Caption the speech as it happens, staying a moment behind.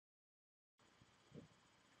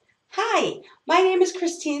Hi, my name is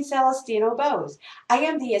Christine Celestino-Bose. I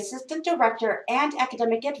am the Assistant Director and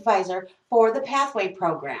Academic Advisor for the Pathway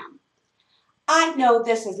Program. I know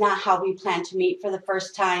this is not how we plan to meet for the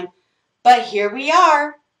first time, but here we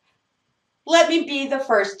are. Let me be the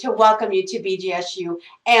first to welcome you to BGSU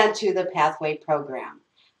and to the Pathway Program.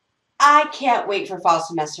 I can't wait for fall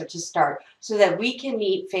semester to start so that we can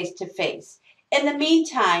meet face to face. In the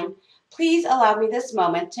meantime, please allow me this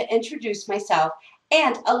moment to introduce myself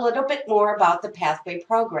and a little bit more about the Pathway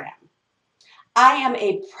Program. I am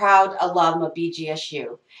a proud alum of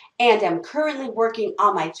BGSU and am currently working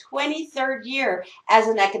on my 23rd year as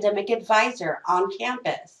an academic advisor on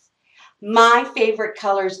campus. My favorite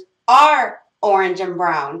colors are orange and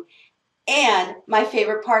brown, and my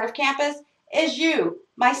favorite part of campus is you,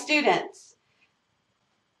 my students.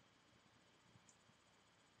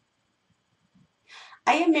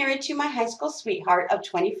 I am married to my high school sweetheart of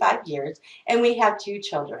 25 years, and we have 2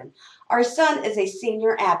 children. Our son is a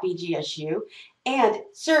senior at BGSU and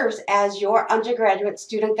serves as your undergraduate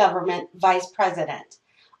student government vice president.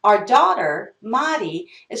 Our daughter, Maddie,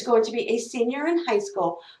 is going to be a senior in high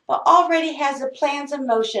school, but already has the plans in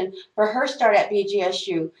motion for her start at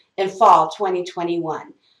BGSU in fall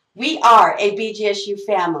 2021. We are a BGSU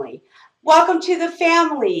family. Welcome to the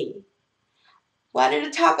family. Wanted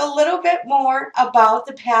to talk a little bit more about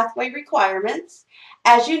the pathway requirements.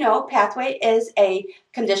 As you know, Pathway is a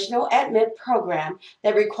conditional admit program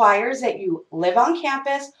that requires that you live on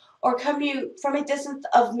campus or commute from a distance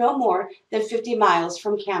of no more than 50 miles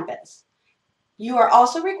from campus. You are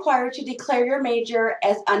also required to declare your major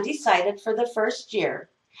as undecided for the first year,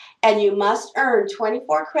 and you must earn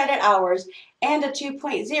 24 credit hours and a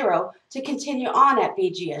 2.0 to continue on at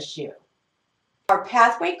BGSU. Our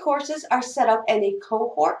pathway courses are set up in a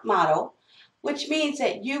cohort model, which means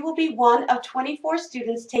that you will be one of 24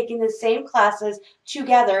 students taking the same classes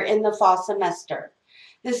together in the fall semester.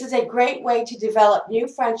 This is a great way to develop new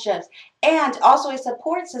friendships and also a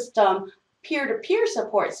support system, peer-to-peer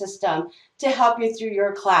support system, to help you through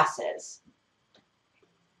your classes.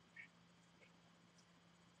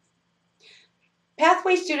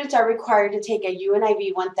 Pathway students are required to take a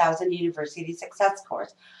UNIV 1000 University Success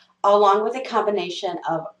course, along with a combination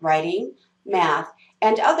of writing, math,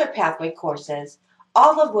 and other pathway courses,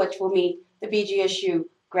 all of which will meet the BGSU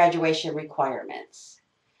graduation requirements.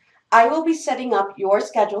 I will be setting up your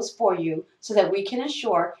schedules for you so that we can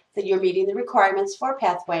ensure that you're meeting the requirements for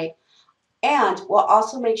Pathway, and we'll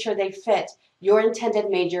also make sure they fit your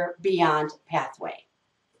intended major beyond Pathway.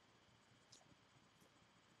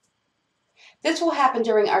 This will happen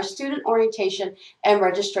during our Student Orientation and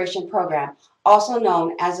Registration Program, also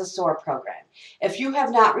known as the SOAR program. If you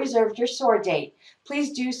have not reserved your SOAR date,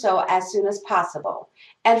 please do so as soon as possible.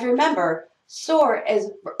 And remember, SOAR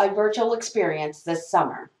is a virtual experience this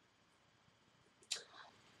summer.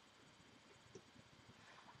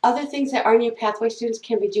 Other things that our new Pathway students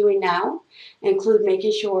can be doing now include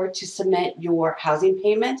making sure to submit your housing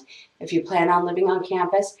payment. If you plan on living on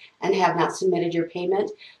campus and have not submitted your payment,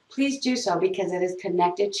 please do so because it is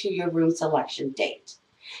connected to your room selection date.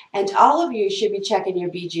 And all of you should be checking your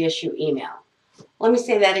BGSU email. Let me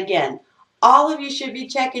say that again. All of you should be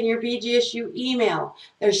checking your BGSU email.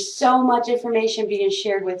 There's so much information being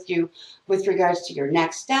shared with you with regards to your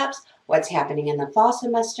next steps, what's happening in the fall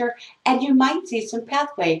semester, and you might see some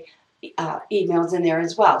Pathway emails in there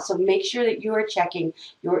as well. So make sure that you are checking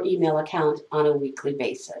your email account on a weekly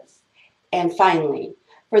basis. And finally,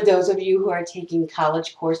 for those of you who are taking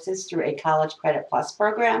college courses through a College Credit Plus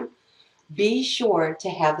program, be sure to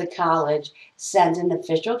have the college send an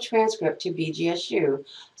official transcript to BGSU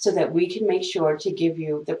so that we can make sure to give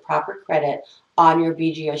you the proper credit on your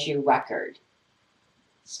BGSU record.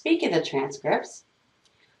 Speaking of transcripts,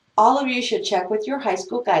 all of you should check with your high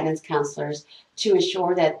school guidance counselors to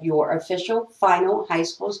ensure that your official final high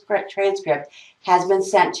school transcript has been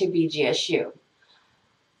sent to BGSU.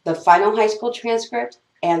 The final high school transcript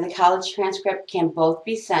and the college transcript can both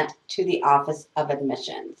be sent to the Office of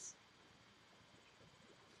Admissions.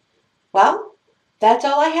 Well, that's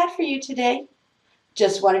all I had for you today.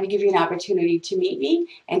 Just wanted to give you an opportunity to meet me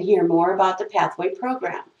and hear more about the Pathway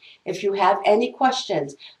program. If you have any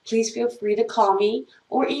questions, please feel free to call me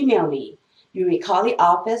or email me. You may call the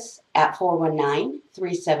office at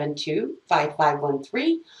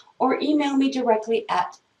 419-372-5513 or email me directly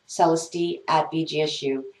at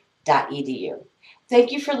celeste@bgsu.edu.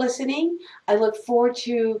 Thank you for listening. I look forward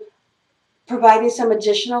to providing some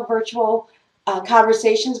additional virtual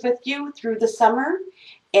conversations with you through the summer,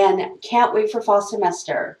 and can't wait for fall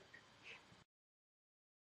semester.